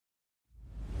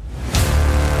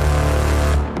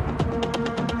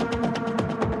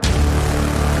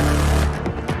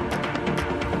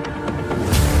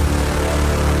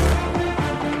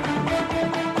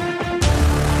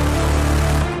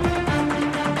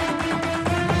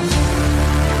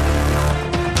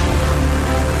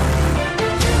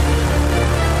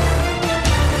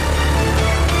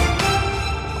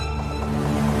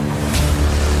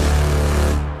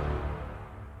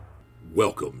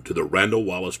Randal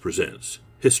Wallace Presents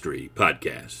History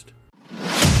Podcast.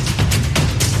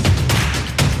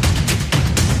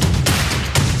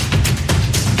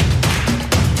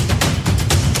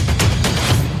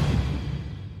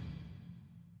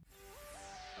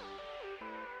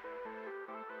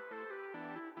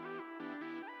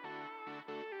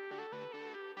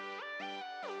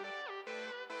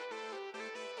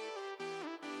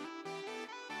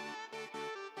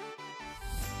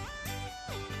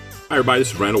 Hi everybody,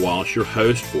 this is Randal Wallace, your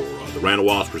host for the Randal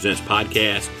Wallace Presents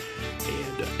podcast,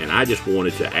 and I just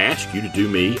wanted to ask you to do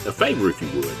me a favor if you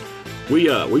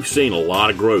would. We've seen a lot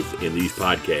of growth in these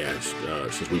podcasts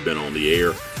since we've been on the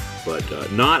air, but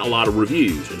not a lot of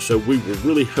reviews, and so we were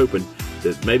really hoping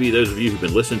that maybe those of you who've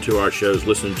been listening to our shows,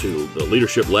 listening to the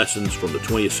leadership lessons from the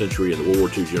 20th century and the World War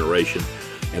II generation,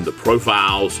 and the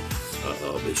profiles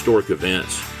of historic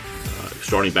events,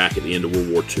 starting back at the end of World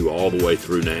War II all the way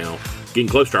through now, getting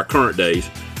close to our current days,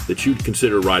 that you'd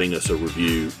consider writing us a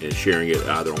review and sharing it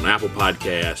either on Apple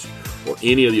Podcasts or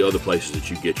any of the other places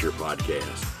that you get your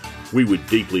podcasts. We would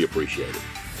deeply appreciate it.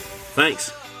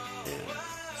 Thanks, and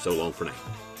so long for now.